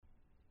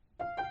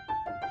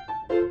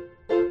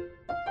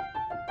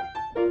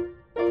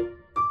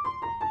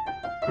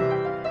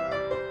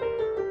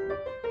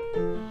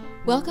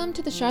Welcome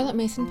to the Charlotte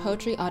Mason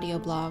Poetry audio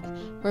blog,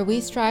 where we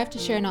strive to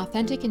share an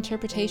authentic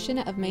interpretation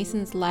of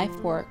Mason's life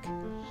work.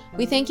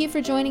 We thank you for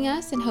joining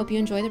us and hope you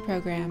enjoy the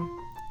program.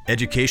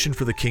 Education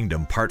for the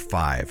Kingdom, Part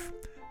 5,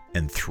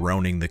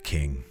 Enthroning the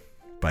King,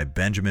 by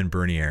Benjamin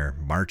Bernier,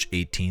 March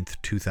 18th,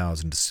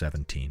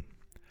 2017.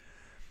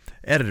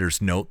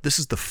 Editor's note, this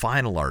is the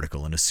final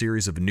article in a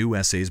series of new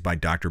essays by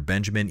Dr.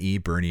 Benjamin E.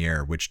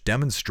 Bernier, which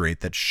demonstrate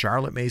that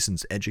Charlotte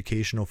Mason's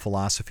educational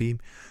philosophy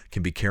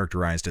can be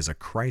characterized as a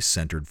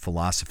Christ-centered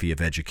philosophy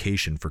of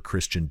education for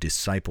Christian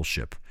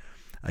discipleship,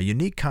 a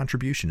unique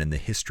contribution in the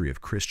history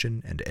of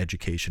Christian and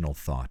educational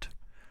thought.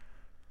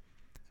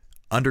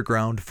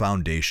 Underground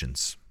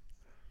Foundations.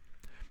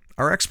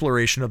 Our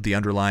exploration of the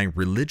underlying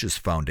religious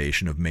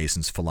foundation of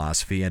Mason's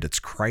philosophy and its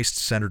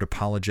Christ-centered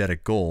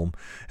apologetic goal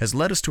has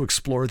led us to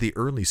explore the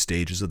early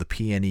stages of the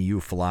PNEU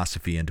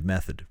philosophy and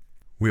method.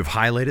 We have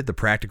highlighted the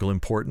practical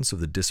importance of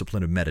the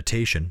discipline of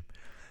meditation,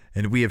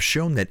 and we have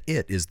shown that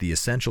it is the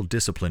essential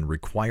discipline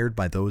required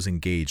by those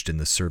engaged in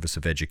the service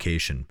of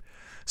education,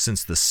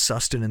 since the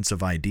sustenance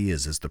of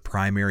ideas is the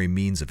primary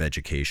means of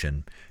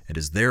education and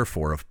is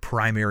therefore of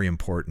primary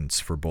importance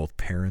for both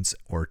parents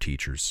or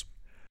teachers.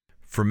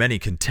 For many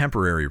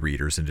contemporary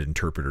readers and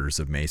interpreters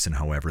of Mason,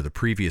 however, the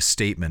previous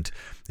statement,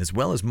 as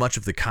well as much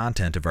of the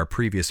content of our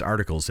previous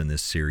articles in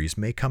this series,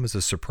 may come as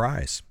a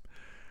surprise.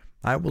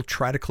 I will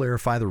try to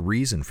clarify the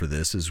reason for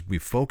this as we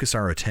focus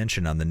our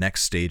attention on the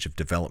next stage of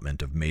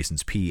development of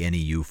Mason's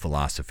PNEU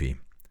philosophy.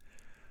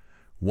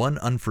 One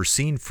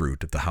unforeseen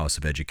fruit of the House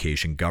of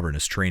Education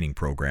Governess Training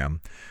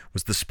Program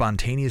was the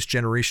spontaneous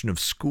generation of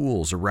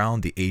schools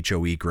around the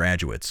HOE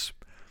graduates.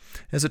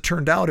 As it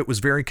turned out, it was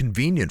very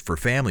convenient for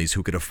families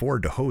who could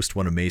afford to host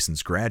one of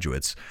Mason's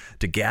graduates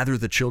to gather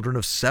the children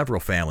of several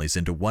families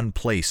into one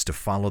place to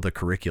follow the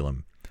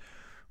curriculum.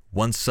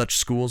 Once such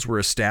schools were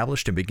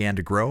established and began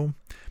to grow,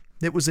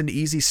 it was an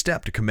easy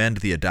step to commend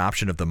the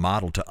adoption of the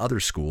model to other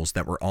schools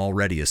that were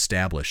already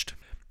established.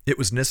 It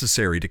was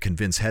necessary to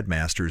convince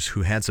headmasters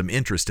who had some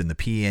interest in the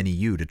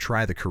PNEU to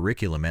try the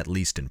curriculum at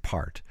least in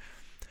part.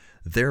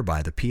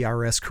 Thereby, the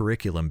PRS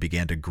curriculum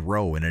began to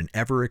grow in an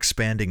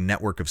ever-expanding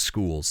network of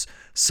schools,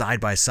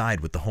 side by side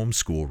with the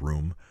homeschool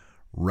room,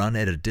 run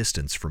at a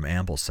distance from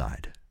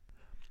Ambleside.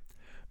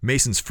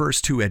 Mason's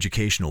first two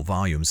educational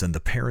volumes and the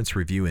Parents'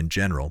 Review in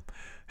general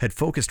had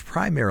focused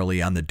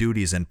primarily on the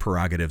duties and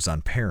prerogatives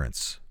on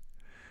parents.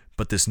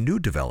 But this new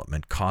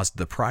development caused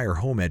the prior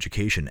home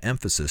education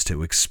emphasis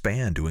to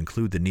expand to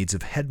include the needs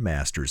of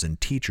headmasters and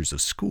teachers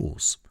of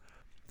schools.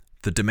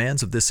 The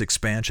demands of this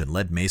expansion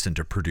led Mason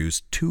to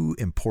produce two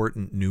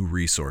important new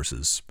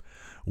resources.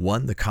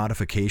 One, the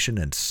codification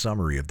and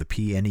summary of the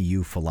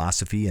PNEU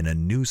philosophy in a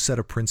new set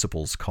of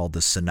principles called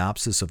the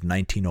Synopsis of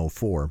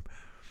 1904,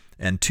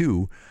 and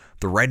two,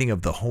 the writing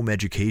of the Home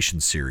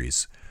Education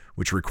series,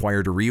 which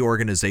required a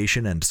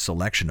reorganization and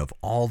selection of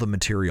all the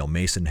material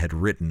Mason had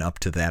written up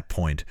to that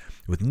point,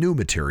 with new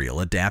material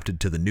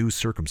adapted to the new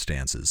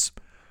circumstances.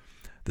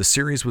 The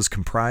series was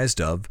comprised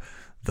of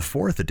the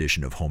fourth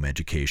edition of Home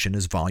Education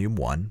as Volume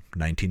 1,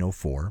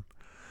 1904,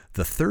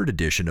 the third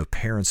edition of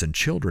Parents and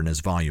Children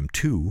as Volume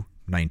 2,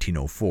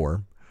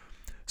 1904,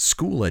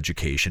 School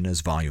Education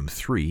as Volume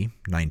 3,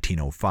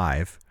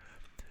 1905,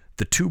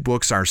 the two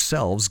books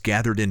ourselves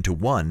gathered into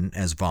one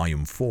as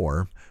Volume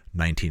 4,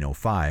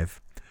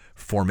 1905,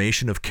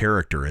 Formation of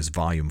Character as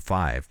Volume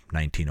 5,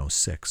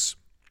 1906.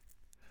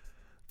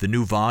 The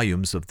new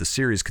volumes of the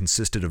series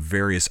consisted of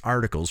various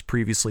articles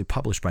previously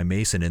published by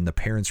Mason in the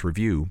Parents'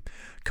 Review,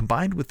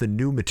 combined with the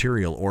new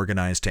material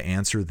organized to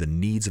answer the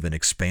needs of an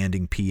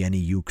expanding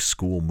PNEU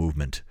school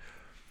movement.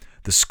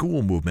 The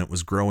school movement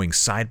was growing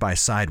side by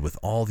side with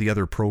all the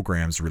other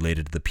programs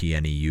related to the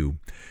PNEU,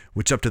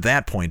 which up to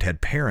that point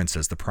had parents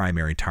as the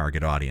primary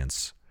target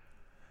audience.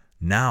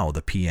 Now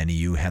the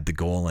PNEU had the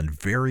goal and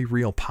very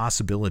real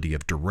possibility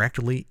of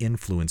directly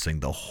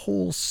influencing the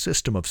whole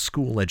system of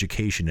school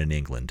education in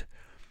England.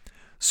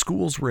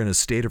 Schools were in a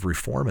state of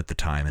reform at the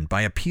time, and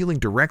by appealing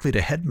directly to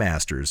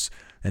headmasters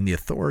and the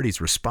authorities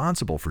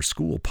responsible for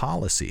school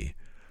policy,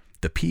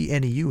 the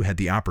PNEU had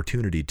the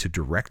opportunity to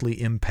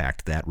directly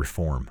impact that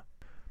reform.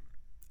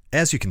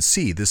 As you can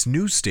see, this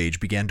new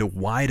stage began to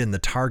widen the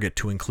target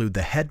to include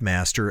the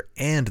headmaster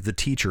and the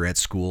teacher at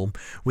school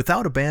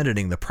without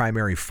abandoning the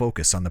primary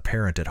focus on the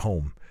parent at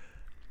home.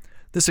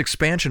 This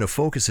expansion of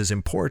focus is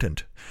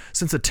important,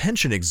 since a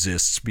tension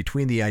exists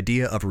between the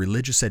idea of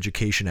religious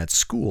education at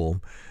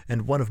school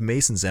and one of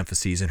Mason's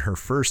emphases in her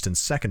first and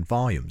second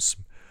volumes.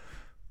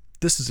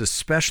 This is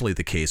especially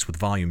the case with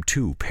Volume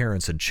 2,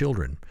 Parents and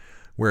Children,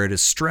 where it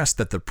is stressed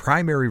that the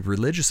primary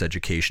religious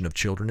education of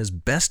children is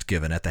best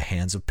given at the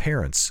hands of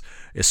parents,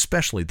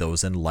 especially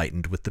those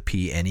enlightened with the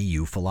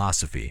PNEU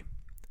philosophy.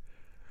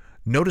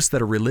 Notice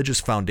that a religious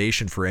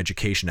foundation for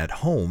education at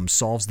home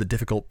solves the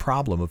difficult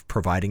problem of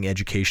providing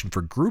education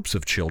for groups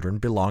of children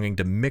belonging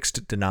to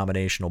mixed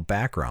denominational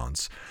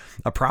backgrounds,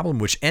 a problem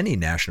which any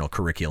national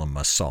curriculum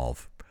must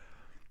solve.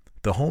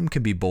 The home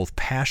can be both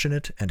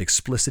passionate and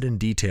explicit in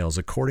details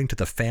according to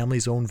the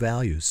family's own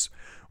values,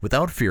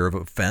 without fear of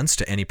offense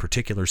to any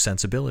particular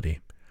sensibility.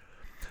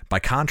 By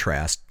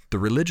contrast, the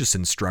religious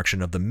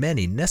instruction of the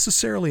many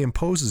necessarily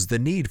imposes the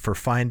need for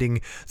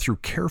finding, through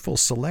careful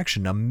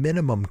selection, a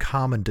minimum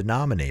common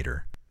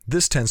denominator.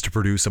 This tends to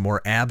produce a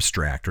more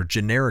abstract or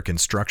generic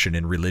instruction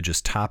in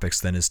religious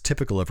topics than is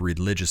typical of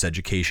religious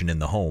education in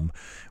the home,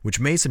 which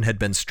Mason had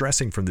been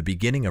stressing from the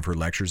beginning of her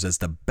lectures as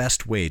the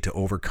best way to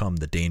overcome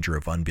the danger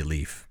of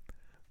unbelief.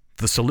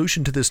 The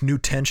solution to this new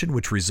tension,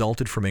 which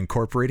resulted from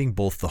incorporating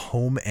both the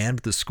home and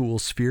the school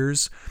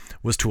spheres,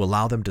 was to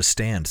allow them to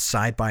stand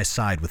side by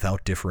side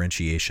without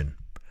differentiation.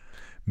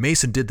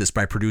 Mason did this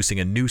by producing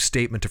a new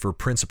statement of her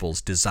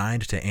principles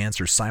designed to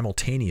answer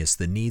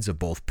simultaneously the needs of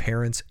both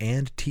parents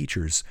and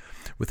teachers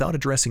without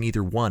addressing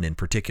either one in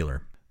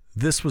particular.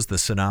 This was the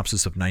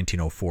Synopsis of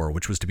 1904,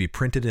 which was to be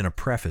printed in a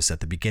preface at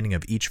the beginning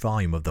of each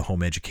volume of the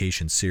Home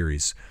Education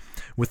series,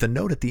 with a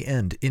note at the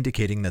end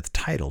indicating that the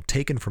title,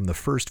 taken from the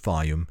first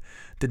volume,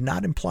 did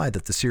not imply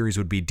that the series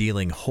would be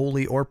dealing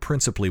wholly or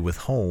principally with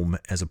home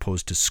as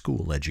opposed to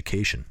school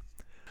education.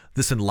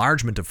 This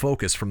enlargement of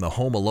focus from the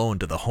home alone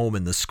to the home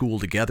and the school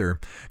together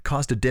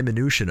caused a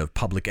diminution of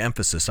public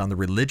emphasis on the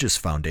religious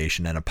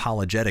foundation and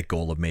apologetic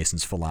goal of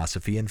Mason's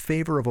philosophy in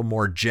favor of a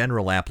more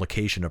general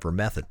application of her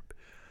method.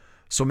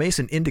 So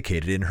Mason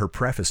indicated in her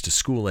preface to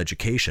School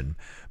Education,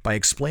 by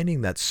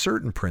explaining that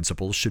certain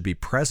principles should be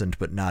present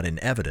but not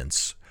in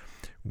evidence,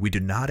 we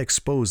do not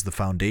expose the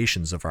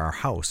foundations of our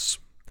house.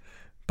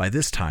 By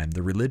this time,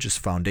 the religious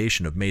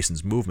foundation of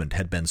Mason's movement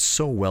had been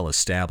so well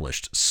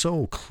established,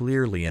 so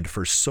clearly and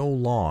for so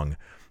long,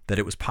 that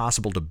it was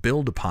possible to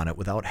build upon it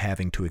without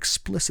having to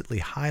explicitly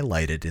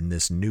highlight it in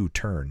this new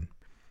turn.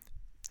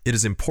 It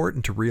is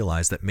important to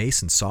realize that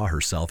Mason saw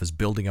herself as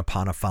building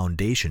upon a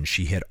foundation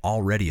she had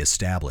already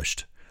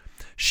established.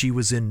 She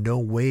was in no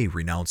way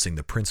renouncing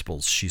the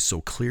principles she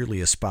so clearly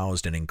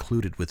espoused and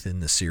included within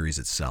the series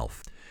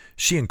itself.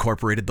 She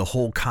incorporated the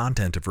whole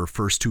content of her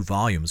first 2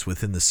 volumes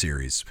within the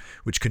series,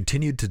 which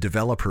continued to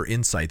develop her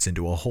insights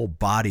into a whole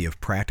body of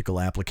practical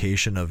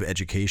application of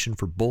education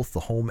for both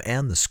the home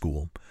and the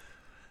school.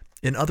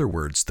 In other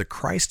words, the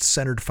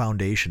Christ-centered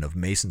foundation of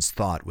Mason's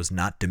thought was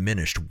not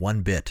diminished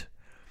one bit.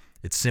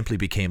 It simply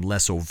became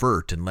less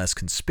overt and less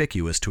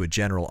conspicuous to a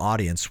general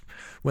audience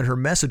when her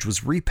message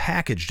was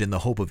repackaged in the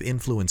hope of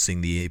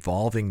influencing the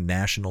evolving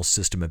national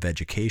system of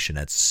education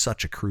at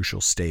such a crucial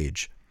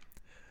stage.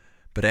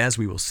 But as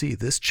we will see,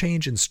 this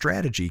change in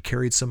strategy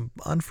carried some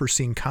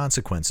unforeseen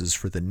consequences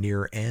for the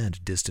near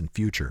and distant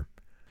future.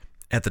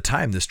 At the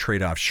time, this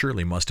trade-off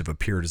surely must have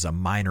appeared as a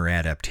minor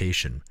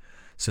adaptation,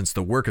 since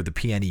the work of the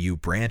PNEU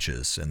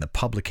branches and the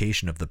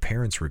publication of the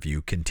Parents'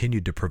 Review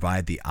continued to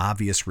provide the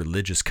obvious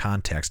religious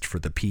context for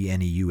the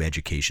PNEU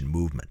education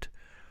movement.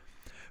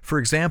 For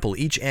example,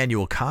 each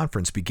annual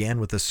conference began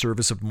with a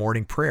service of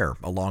morning prayer,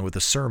 along with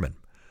a sermon.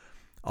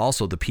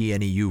 Also, the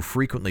PNEU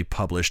frequently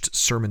published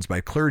sermons by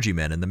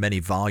clergymen in the many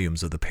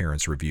volumes of the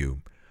Parents'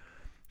 Review.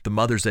 The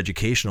Mother's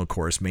Educational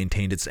Course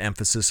maintained its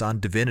emphasis on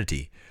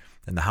divinity,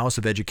 and the House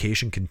of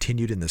Education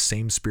continued in the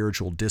same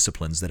spiritual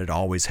disciplines that it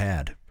always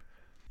had.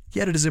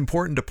 Yet it is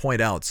important to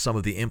point out some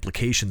of the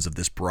implications of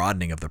this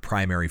broadening of the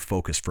primary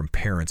focus from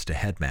parents to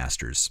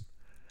headmasters.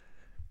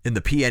 In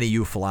the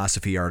PNEU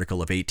philosophy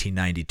article of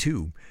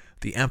 1892,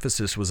 the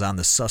emphasis was on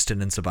the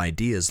sustenance of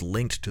ideas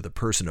linked to the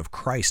person of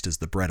Christ as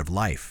the bread of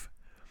life.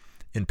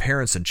 In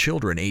Parents and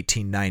Children,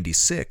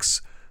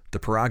 1896, the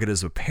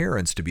prerogatives of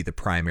parents to be the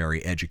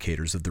primary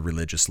educators of the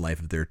religious life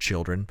of their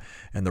children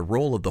and the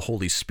role of the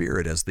Holy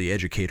Spirit as the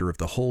educator of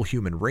the whole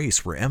human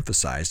race were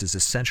emphasized as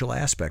essential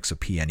aspects of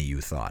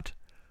PNEU thought.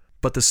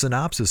 But the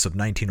Synopsis of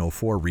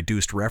 1904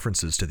 reduced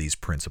references to these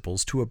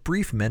principles to a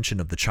brief mention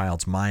of the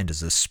child's mind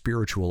as a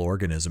spiritual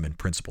organism in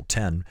Principle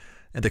 10,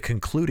 and a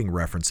concluding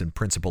reference in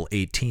Principle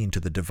 18 to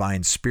the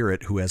Divine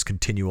Spirit who has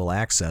continual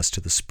access to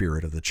the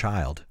spirit of the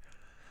child.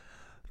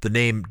 The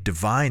name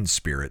Divine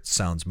Spirit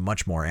sounds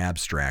much more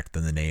abstract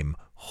than the name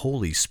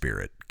Holy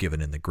Spirit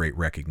given in the Great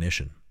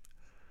Recognition.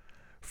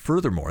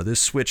 Furthermore,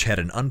 this switch had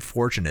an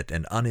unfortunate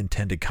and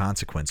unintended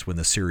consequence when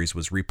the series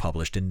was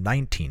republished in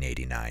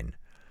 1989.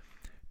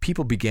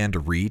 People began to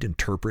read,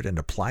 interpret, and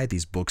apply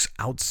these books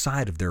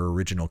outside of their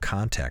original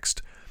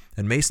context,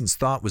 and Mason's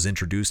thought was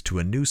introduced to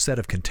a new set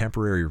of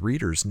contemporary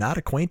readers not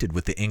acquainted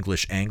with the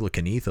English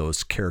Anglican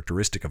ethos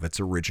characteristic of its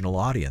original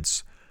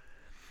audience.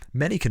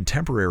 Many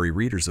contemporary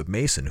readers of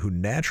Mason who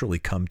naturally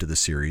come to the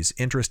series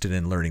interested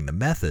in learning the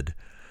method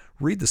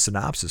read the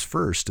synopsis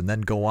first and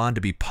then go on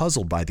to be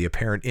puzzled by the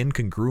apparent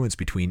incongruence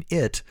between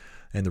it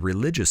and the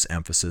religious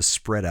emphasis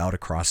spread out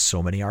across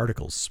so many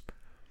articles.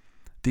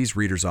 These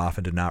readers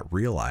often do not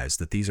realize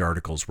that these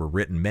articles were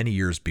written many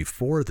years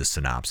before the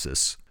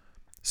synopsis.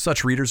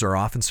 Such readers are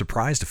often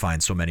surprised to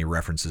find so many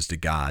references to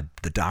God,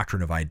 the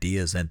doctrine of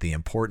ideas, and the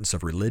importance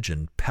of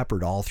religion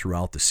peppered all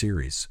throughout the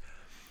series.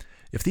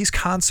 If these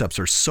concepts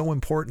are so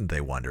important,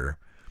 they wonder,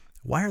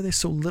 why are they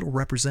so little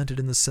represented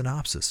in the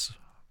synopsis?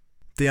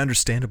 They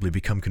understandably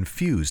become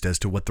confused as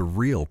to what the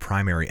real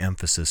primary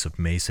emphasis of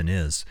Mason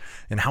is,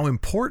 and how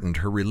important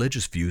her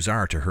religious views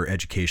are to her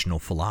educational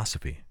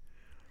philosophy.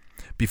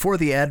 Before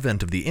the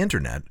advent of the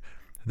internet,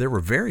 There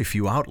were very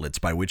few outlets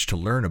by which to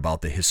learn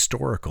about the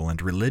historical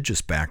and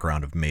religious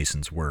background of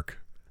Mason's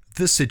work.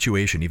 This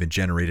situation even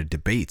generated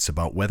debates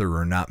about whether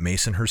or not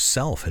Mason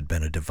herself had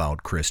been a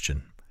devout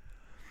Christian.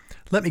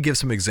 Let me give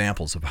some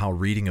examples of how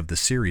reading of the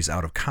series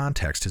out of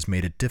context has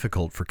made it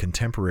difficult for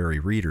contemporary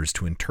readers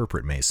to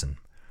interpret Mason.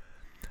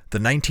 The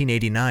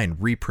 1989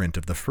 reprint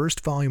of the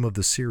first volume of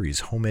the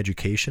series, Home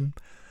Education,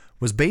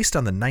 was based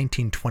on the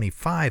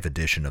 1925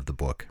 edition of the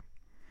book.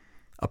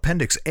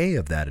 Appendix A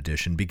of that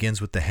edition begins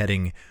with the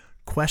heading,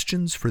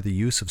 Questions for the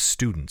Use of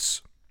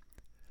Students.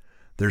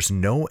 There's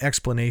no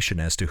explanation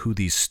as to who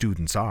these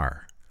students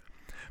are.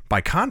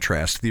 By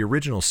contrast, the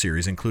original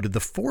series included the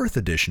fourth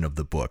edition of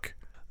the book.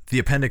 The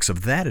appendix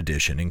of that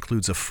edition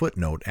includes a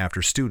footnote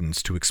after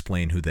students to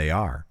explain who they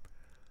are.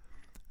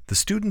 The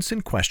students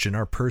in question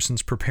are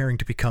persons preparing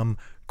to become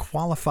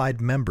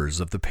qualified members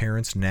of the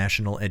Parents'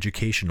 National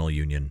Educational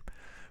Union.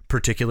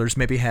 Particulars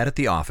may be had at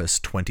the office,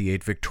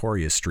 28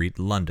 Victoria Street,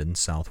 London,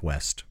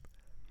 Southwest.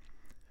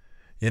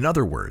 In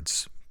other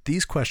words,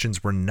 these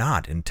questions were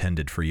not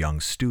intended for young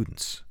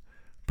students,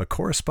 but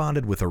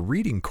corresponded with a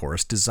reading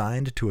course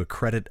designed to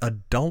accredit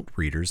adult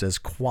readers as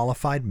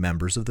qualified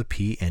members of the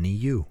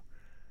PNEU.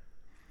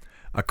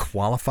 A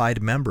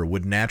qualified member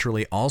would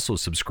naturally also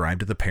subscribe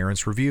to the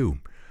Parents' Review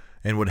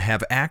and would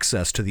have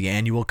access to the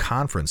annual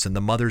conference and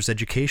the Mother's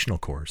Educational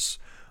course,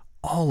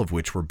 all of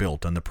which were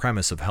built on the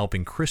premise of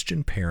helping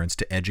Christian parents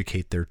to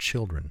educate their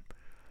children.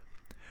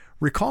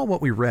 Recall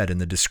what we read in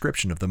the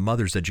description of the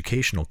Mother's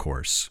Educational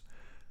course: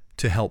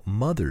 to help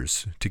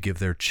mothers to give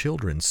their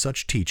children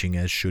such teaching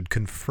as should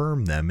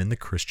confirm them in the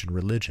Christian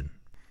religion.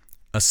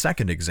 A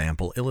second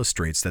example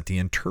illustrates that the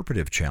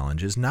interpretive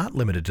challenge is not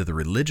limited to the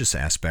religious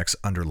aspects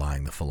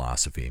underlying the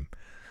philosophy.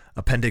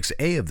 Appendix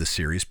A of the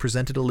series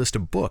presented a list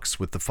of books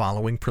with the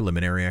following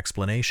preliminary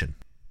explanation.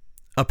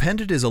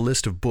 Appended is a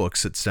list of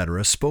books,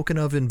 etc., spoken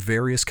of in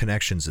various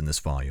connections in this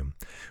volume,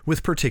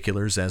 with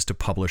particulars as to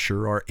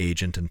publisher or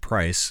agent and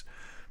price,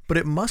 but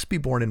it must be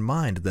borne in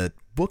mind that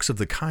books of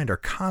the kind are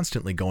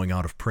constantly going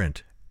out of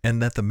print,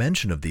 and that the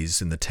mention of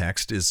these in the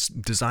text is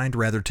designed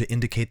rather to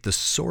indicate the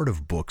sort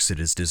of books it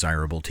is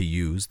desirable to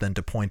use than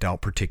to point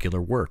out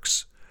particular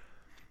works.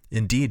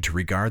 Indeed, to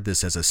regard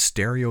this as a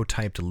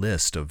stereotyped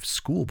list of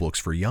school books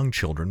for young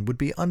children would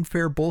be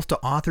unfair both to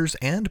authors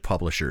and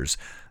publishers,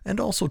 and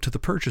also to the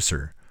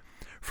purchaser,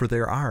 for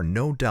there are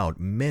no doubt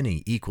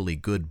many equally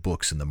good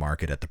books in the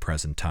market at the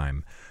present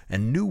time,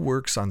 and new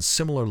works on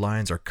similar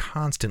lines are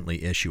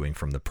constantly issuing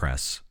from the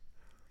press.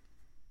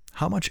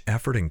 How much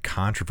effort and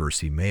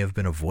controversy may have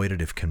been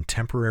avoided if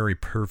contemporary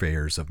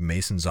purveyors of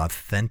Mason's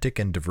authentic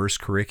and diverse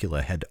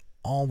curricula had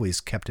always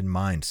kept in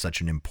mind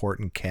such an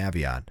important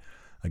caveat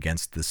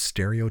against the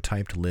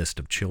stereotyped list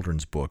of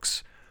children's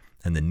books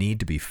and the need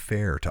to be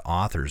fair to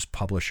authors,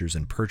 publishers,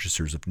 and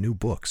purchasers of new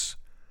books.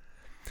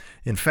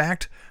 In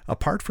fact,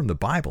 apart from the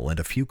Bible and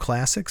a few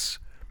classics,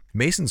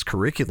 Mason's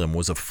curriculum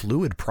was a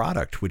fluid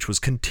product which was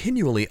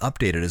continually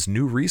updated as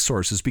new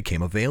resources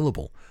became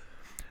available.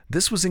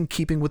 This was in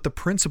keeping with the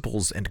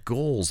principles and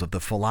goals of the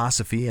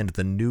philosophy and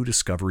the new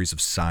discoveries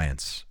of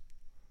science.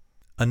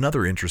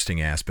 Another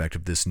interesting aspect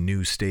of this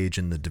new stage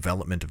in the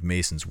development of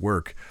Mason's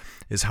work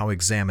is how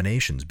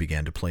examinations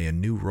began to play a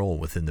new role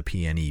within the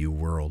PNEU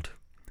world.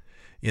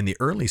 In the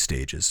early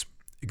stages,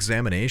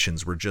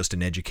 examinations were just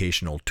an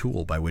educational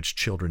tool by which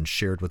children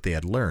shared what they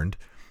had learned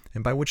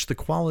and by which the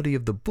quality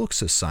of the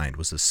books assigned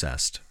was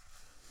assessed.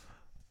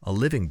 A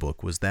living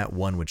book was that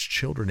one which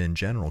children in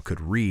general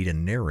could read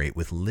and narrate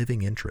with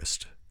living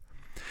interest.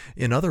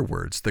 In other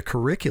words, the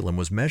curriculum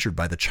was measured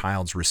by the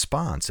child's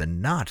response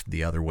and not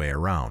the other way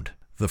around.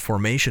 The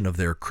formation of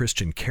their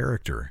Christian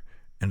character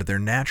and their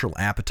natural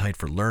appetite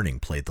for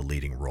learning played the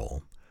leading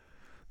role.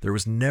 There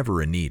was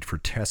never a need for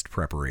test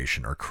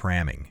preparation or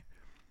cramming.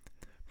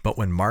 But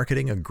when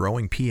marketing a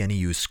growing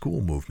PNEU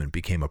school movement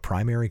became a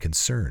primary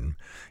concern,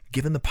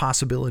 given the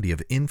possibility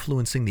of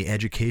influencing the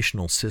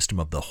educational system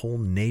of the whole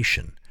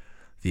nation,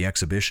 the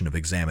exhibition of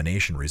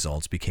examination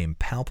results became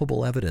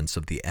palpable evidence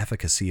of the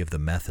efficacy of the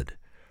method.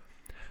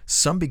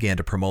 Some began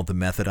to promote the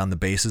method on the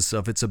basis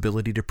of its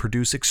ability to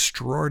produce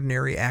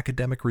extraordinary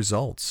academic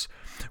results,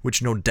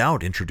 which no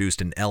doubt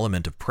introduced an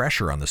element of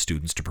pressure on the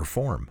students to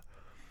perform.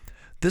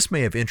 This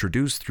may have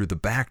introduced through the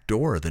back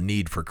door the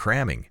need for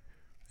cramming,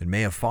 and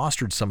may have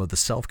fostered some of the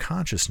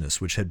self-consciousness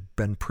which had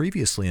been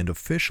previously and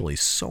officially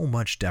so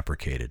much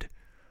deprecated.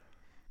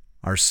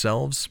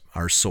 Ourselves,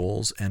 our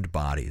souls, and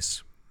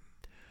bodies.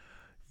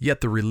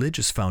 Yet the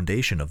religious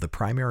foundation of the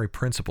primary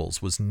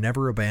principles was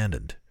never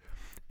abandoned.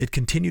 It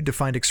continued to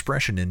find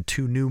expression in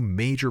two new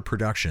major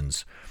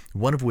productions,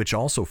 one of which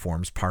also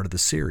forms part of the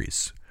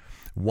series.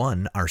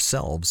 One,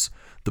 Ourselves,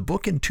 the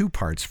book in two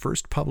parts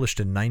first published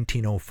in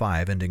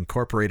 1905 and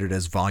incorporated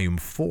as Volume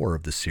 4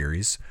 of the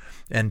series,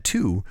 and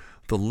two,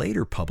 the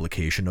later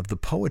publication of the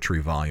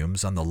poetry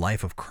volumes on the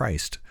life of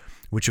Christ,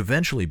 which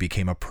eventually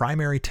became a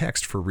primary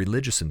text for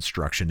religious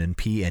instruction in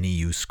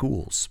PNEU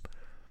schools.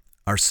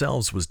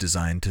 Ourselves was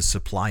designed to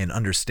supply an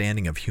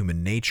understanding of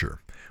human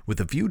nature, with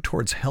a view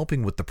towards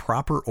helping with the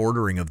proper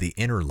ordering of the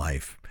inner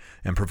life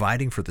and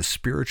providing for the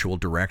spiritual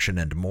direction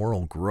and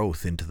moral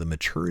growth into the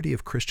maturity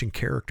of Christian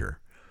character.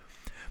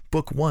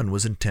 Book 1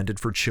 was intended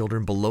for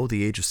children below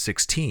the age of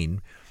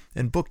 16,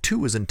 and Book 2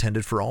 was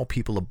intended for all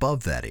people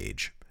above that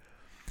age.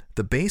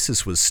 The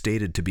basis was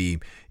stated to be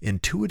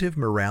intuitive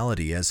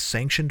morality as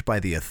sanctioned by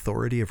the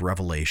authority of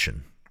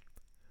revelation.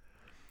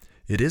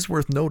 It is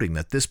worth noting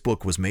that this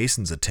book was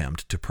Mason's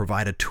attempt to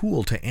provide a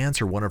tool to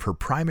answer one of her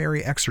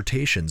primary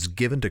exhortations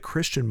given to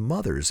Christian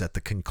mothers at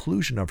the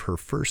conclusion of her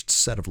first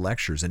set of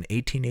lectures in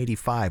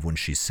 1885 when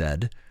she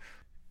said,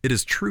 "It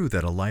is true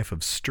that a life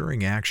of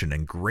stirring action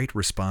and great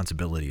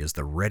responsibility is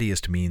the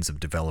readiest means of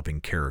developing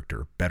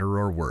character, better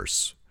or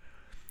worse.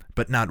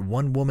 But not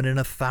one woman in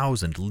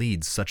 1,000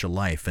 leads such a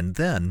life, and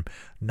then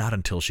not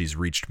until she's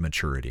reached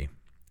maturity.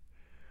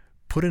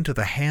 Put into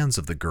the hands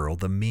of the girl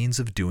the means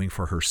of doing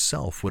for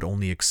herself what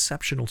only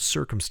exceptional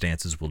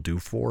circumstances will do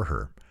for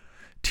her.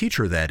 Teach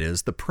her, that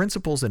is, the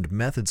principles and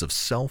methods of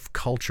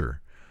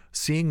self-culture,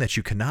 seeing that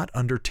you cannot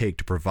undertake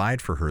to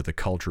provide for her the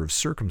culture of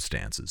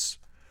circumstances.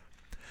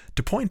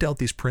 To point out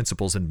these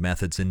principles and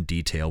methods in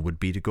detail would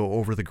be to go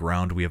over the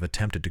ground we have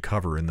attempted to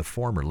cover in the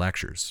former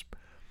lectures.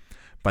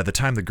 By the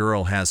time the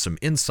girl has some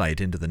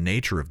insight into the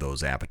nature of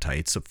those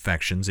appetites,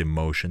 affections,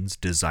 emotions,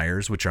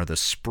 desires which are the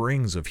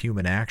springs of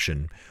human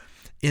action,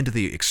 into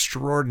the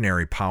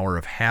extraordinary power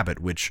of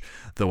habit which,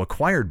 though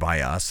acquired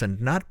by us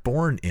and not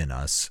born in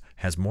us,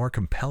 has more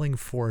compelling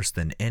force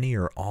than any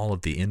or all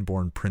of the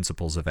inborn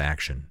principles of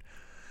action,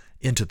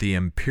 into the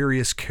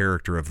imperious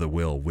character of the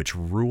will which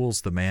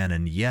rules the man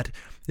and yet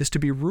is to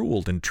be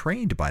ruled and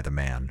trained by the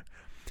man,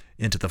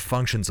 into the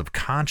functions of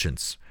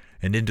conscience,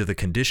 and into the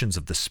conditions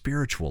of the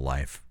spiritual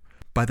life.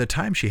 By the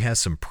time she has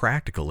some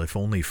practical, if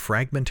only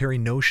fragmentary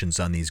notions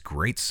on these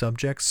great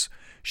subjects,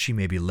 she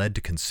may be led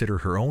to consider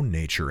her own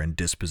nature and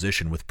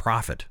disposition with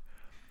profit.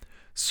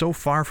 So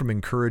far from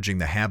encouraging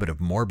the habit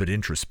of morbid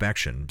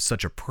introspection,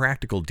 such a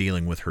practical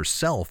dealing with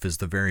herself is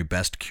the very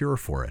best cure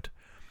for it.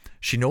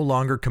 She no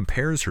longer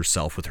compares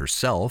herself with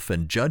herself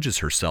and judges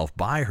herself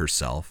by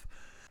herself,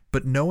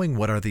 but knowing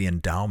what are the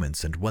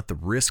endowments and what the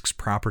risks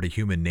proper to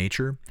human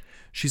nature,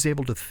 she's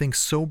able to think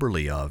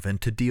soberly of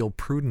and to deal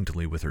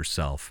prudently with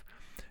herself,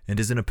 and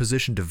is in a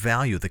position to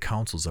value the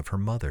counsels of her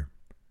mother.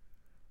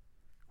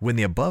 When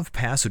the above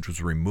passage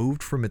was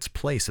removed from its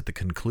place at the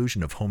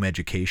conclusion of Home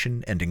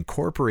Education and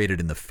incorporated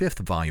in the 5th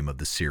volume of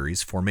the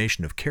series,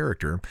 Formation of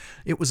Character,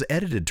 it was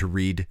edited to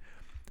read,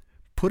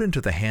 "Put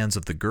into the hands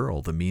of the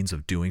girl the means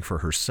of doing for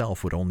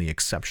herself what only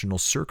exceptional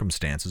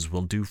circumstances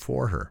will do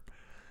for her.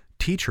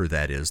 Teach her,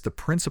 that is, the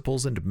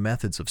principles and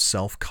methods of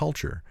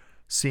self-culture,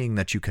 seeing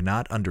that you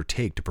cannot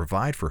undertake to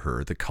provide for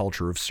her the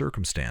culture of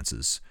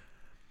circumstances."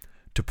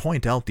 To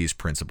point out these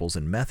principles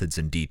and methods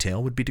in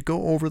detail would be to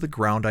go over the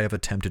ground I have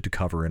attempted to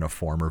cover in a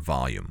former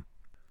volume.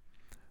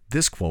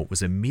 This quote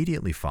was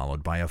immediately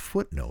followed by a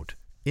footnote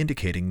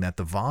indicating that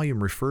the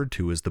volume referred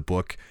to is the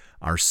book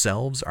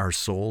Ourselves, Our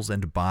Souls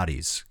and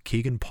Bodies,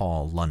 Kegan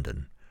Paul,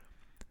 London.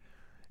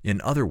 In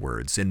other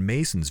words, in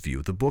Mason's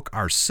view, the book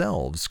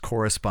Ourselves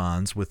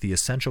corresponds with the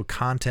essential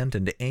content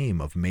and aim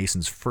of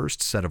Mason's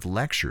first set of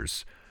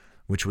lectures,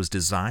 which was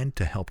designed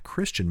to help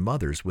Christian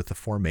mothers with the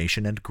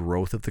formation and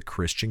growth of the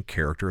Christian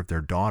character of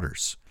their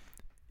daughters.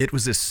 It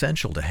was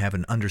essential to have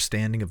an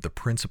understanding of the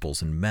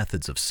principles and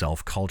methods of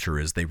self-culture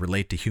as they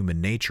relate to human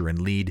nature and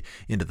lead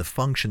into the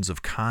functions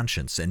of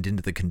conscience and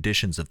into the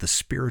conditions of the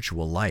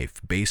spiritual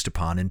life based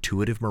upon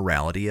intuitive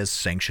morality as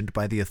sanctioned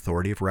by the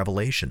authority of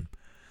revelation.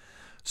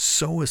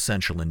 So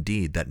essential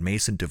indeed that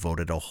Mason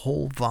devoted a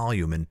whole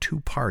volume in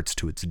 2 parts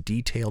to its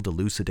detailed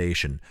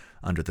elucidation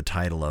under the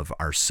title of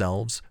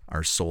Ourselves,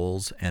 Our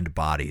Souls, and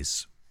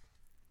Bodies.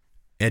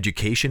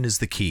 Education is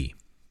the key.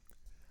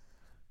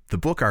 The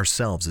book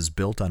Ourselves is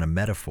built on a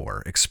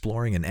metaphor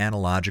exploring an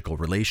analogical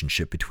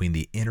relationship between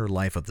the inner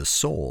life of the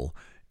soul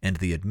and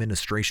the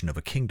administration of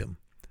a kingdom.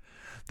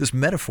 This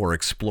metaphor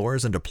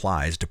explores and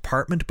applies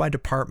department by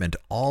department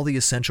all the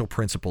essential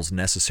principles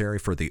necessary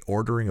for the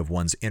ordering of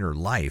one's inner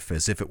life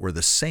as if it were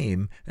the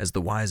same as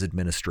the wise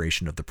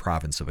administration of the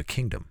province of a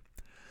kingdom.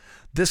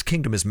 This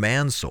kingdom is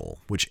man's soul,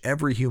 which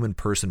every human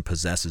person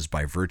possesses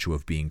by virtue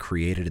of being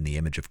created in the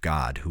image of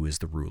God, who is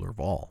the ruler of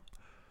all.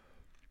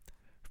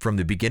 From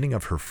the beginning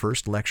of her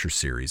first lecture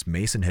series,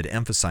 Mason had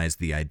emphasized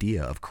the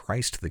idea of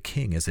Christ the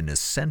King as an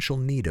essential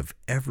need of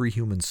every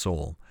human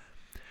soul.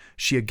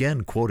 She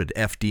again quoted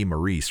F.D.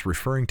 Maurice,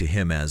 referring to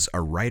him as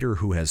a writer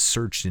who has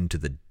searched into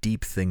the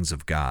deep things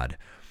of God,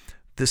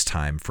 this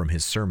time from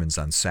his sermons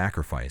on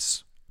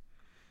sacrifice.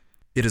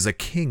 It is a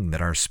king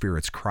that our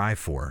spirits cry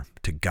for,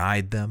 to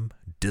guide them,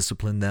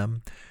 discipline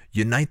them,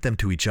 unite them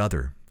to each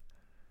other,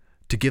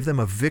 to give them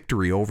a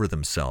victory over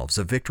themselves,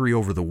 a victory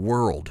over the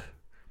world.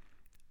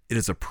 It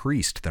is a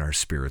priest that our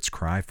spirits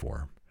cry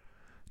for,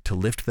 to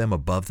lift them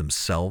above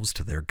themselves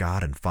to their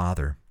God and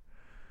Father,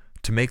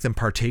 to make them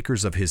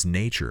partakers of his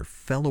nature,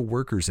 fellow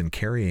workers in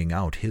carrying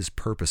out his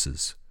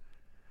purposes.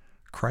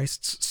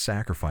 Christ's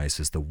sacrifice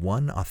is the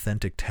one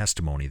authentic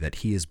testimony that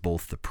he is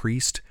both the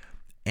priest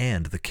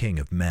and the king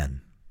of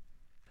men.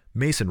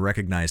 Mason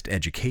recognized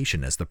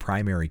education as the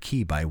primary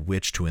key by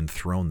which to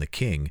enthrone the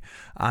king,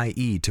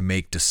 i.e., to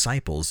make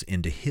disciples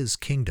into his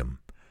kingdom.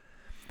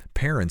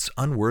 Parents,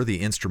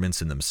 unworthy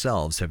instruments in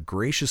themselves, have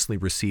graciously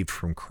received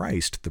from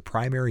Christ the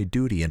primary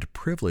duty and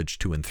privilege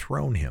to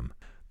enthrone him.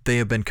 They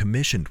have been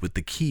commissioned with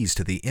the keys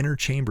to the inner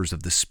chambers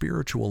of the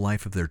spiritual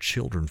life of their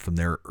children from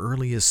their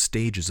earliest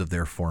stages of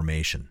their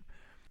formation.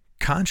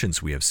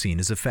 Conscience, we have seen,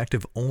 is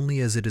effective only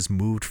as it is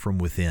moved from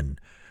within,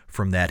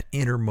 from that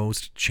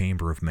innermost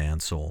chamber of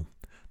man's soul,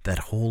 that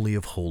holy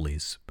of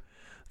holies,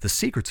 the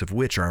secrets of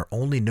which are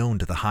only known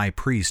to the high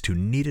priest, who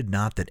needed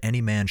not that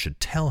any man should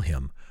tell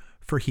him,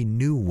 for he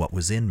knew what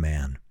was in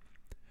man.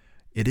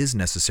 It is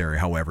necessary,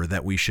 however,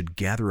 that we should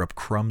gather up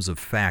crumbs of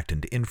fact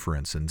and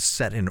inference and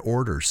set in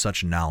order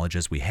such knowledge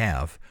as we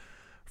have,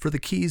 for the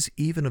keys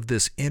even of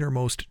this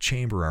innermost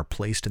chamber are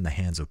placed in the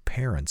hands of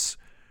parents,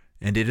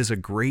 and it is a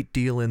great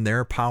deal in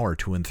their power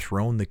to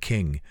enthrone the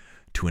king,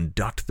 to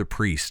induct the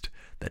priest,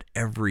 that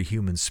every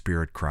human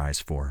spirit cries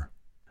for.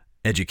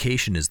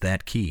 Education is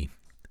that key.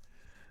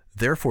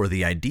 Therefore,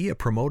 the idea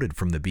promoted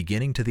from the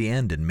beginning to the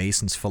end in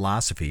Mason's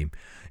philosophy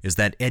is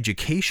that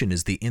education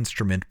is the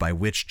instrument by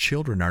which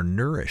children are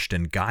nourished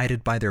and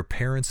guided by their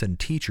parents and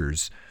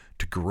teachers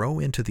to grow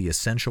into the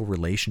essential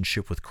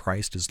relationship with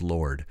Christ as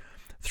Lord,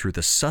 through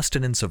the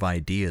sustenance of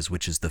ideas,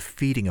 which is the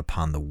feeding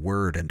upon the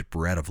word and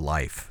bread of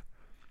life.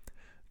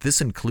 This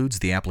includes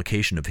the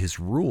application of his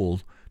rule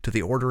to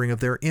the ordering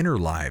of their inner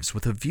lives,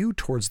 with a view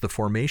towards the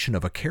formation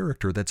of a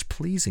character that's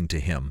pleasing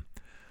to him.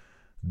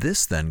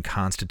 This then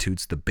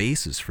constitutes the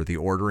basis for the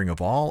ordering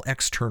of all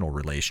external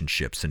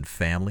relationships in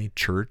family,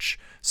 church,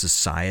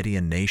 society,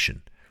 and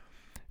nation.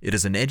 It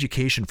is an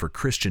education for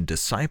Christian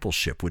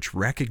discipleship which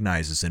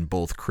recognizes in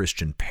both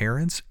Christian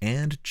parents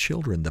and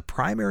children the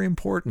primary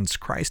importance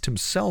Christ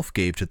himself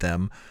gave to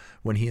them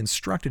when he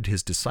instructed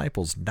his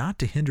disciples not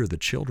to hinder the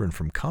children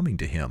from coming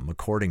to him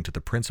according to the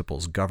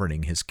principles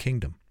governing his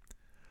kingdom.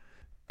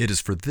 It is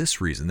for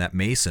this reason that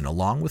Mason,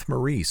 along with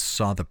Maurice,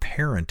 saw the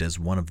parent as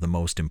one of the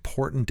most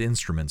important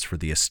instruments for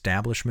the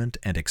establishment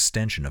and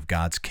extension of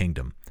God's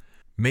kingdom.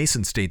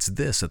 Mason states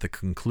this at the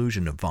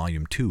conclusion of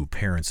Volume 2,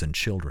 Parents and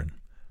Children.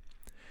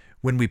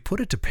 When we put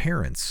it to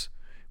parents,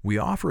 we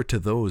offer it to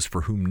those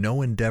for whom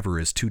no endeavor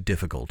is too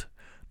difficult,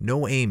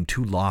 no aim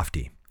too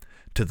lofty,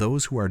 to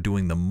those who are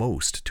doing the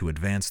most to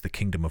advance the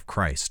kingdom of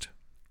Christ.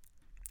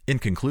 In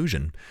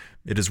conclusion,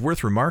 it is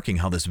worth remarking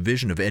how this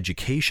vision of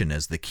education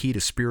as the key to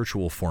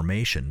spiritual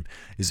formation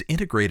is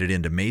integrated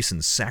into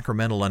Mason's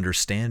sacramental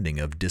understanding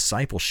of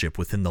discipleship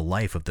within the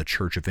life of the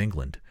Church of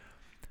England.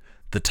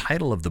 The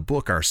title of the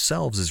book,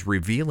 Ourselves, is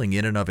revealing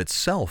in and of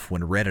itself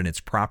when read in its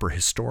proper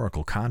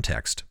historical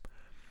context.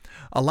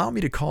 Allow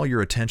me to call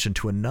your attention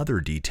to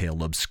another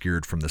detail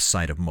obscured from the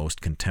sight of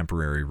most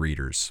contemporary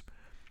readers.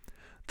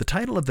 The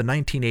title of the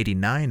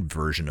 1989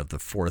 version of the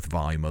fourth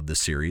volume of the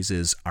series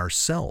is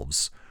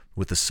Ourselves,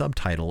 with the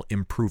subtitle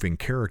Improving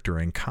Character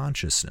and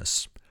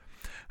Consciousness.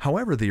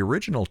 However, the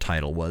original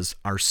title was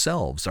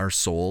Ourselves, Our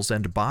Souls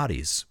and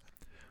Bodies.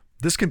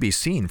 This can be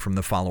seen from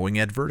the following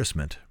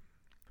advertisement.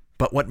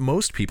 But what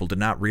most people do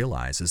not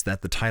realize is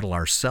that the title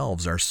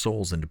Ourselves, Our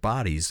Souls and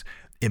Bodies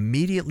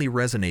immediately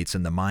resonates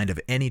in the mind of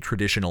any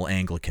traditional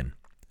Anglican.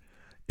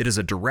 It is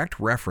a direct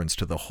reference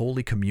to the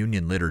Holy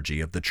Communion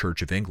liturgy of the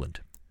Church of England.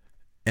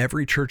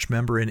 Every church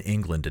member in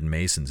England in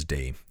Mason's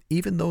day,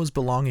 even those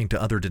belonging to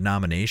other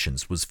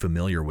denominations, was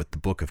familiar with the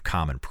Book of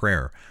Common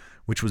Prayer,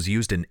 which was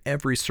used in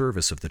every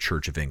service of the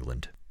Church of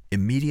England.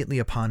 Immediately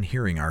upon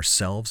hearing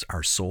Ourselves,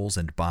 Our Souls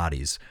and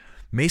Bodies,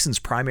 Mason's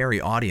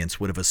primary audience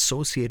would have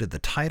associated the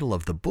title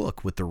of the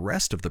book with the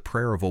rest of the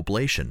prayer of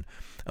oblation,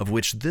 of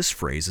which this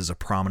phrase is a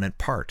prominent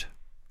part.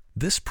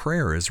 This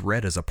prayer is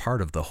read as a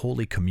part of the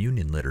Holy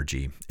Communion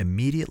liturgy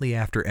immediately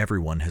after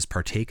everyone has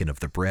partaken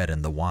of the bread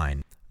and the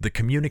wine. The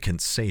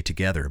communicants say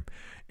together,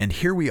 "And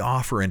here we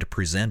offer and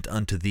present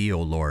unto Thee, O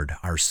Lord,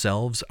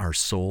 ourselves, our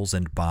souls,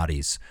 and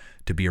bodies,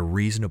 to be a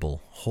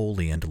reasonable,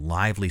 holy, and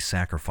lively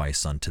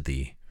sacrifice unto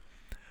Thee,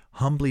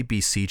 humbly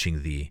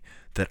beseeching Thee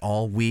that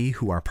all we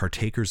who are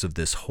partakers of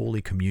this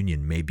Holy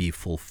Communion may be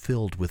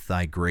fulfilled with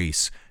Thy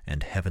grace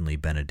and heavenly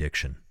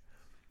benediction."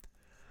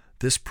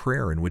 This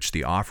prayer, in which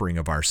the offering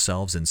of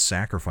ourselves in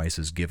sacrifice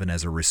is given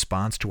as a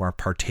response to our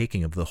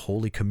partaking of the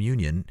Holy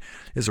Communion,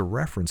 is a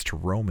reference to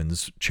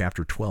Romans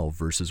chapter 12,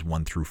 verses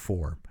 1 through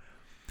 4.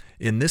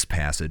 In this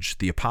passage,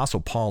 the Apostle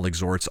Paul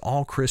exhorts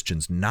all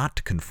Christians not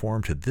to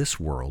conform to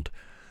this world,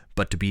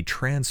 but to be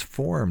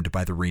transformed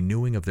by the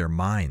renewing of their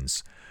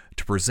minds,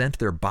 to present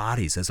their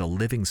bodies as a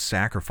living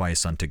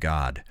sacrifice unto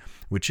God,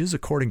 which is,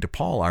 according to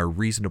Paul, our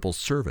reasonable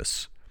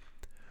service.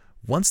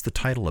 Once the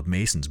title of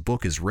Mason's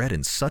book is read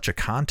in such a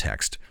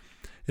context,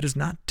 it is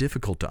not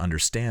difficult to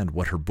understand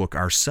what her book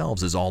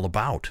Ourselves is all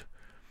about.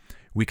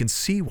 We can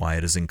see why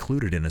it is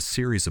included in a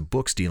series of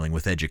books dealing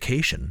with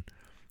education,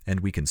 and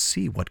we can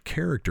see what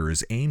character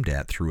is aimed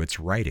at through its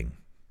writing.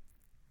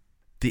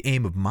 The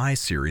aim of my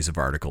series of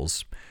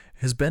articles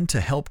has been to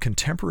help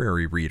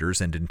contemporary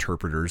readers and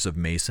interpreters of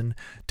Mason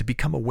to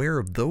become aware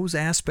of those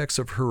aspects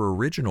of her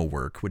original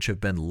work which have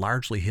been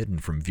largely hidden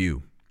from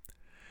view.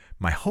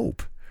 My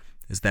hope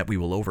is that we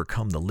will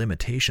overcome the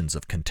limitations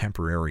of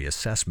contemporary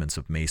assessments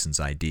of Mason's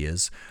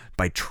ideas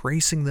by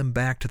tracing them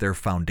back to their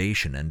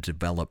foundation and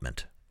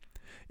development.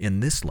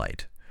 In this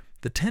light,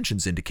 the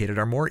tensions indicated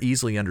are more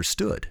easily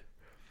understood.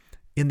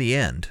 In the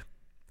end,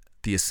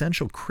 the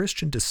essential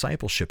Christian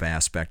discipleship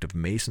aspect of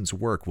Mason's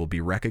work will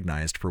be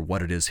recognized for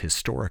what it is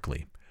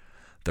historically: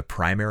 the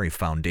primary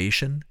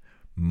foundation,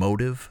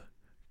 motive,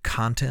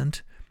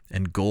 content,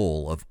 and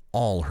goal of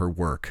all her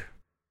work.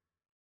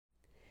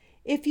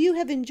 If you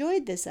have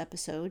enjoyed this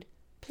episode,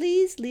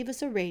 please leave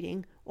us a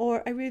rating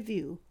or a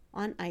review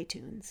on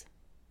iTunes.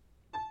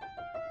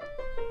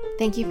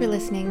 Thank you for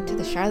listening to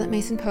the Charlotte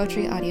Mason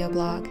Poetry audio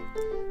blog.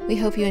 We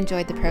hope you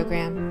enjoyed the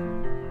program.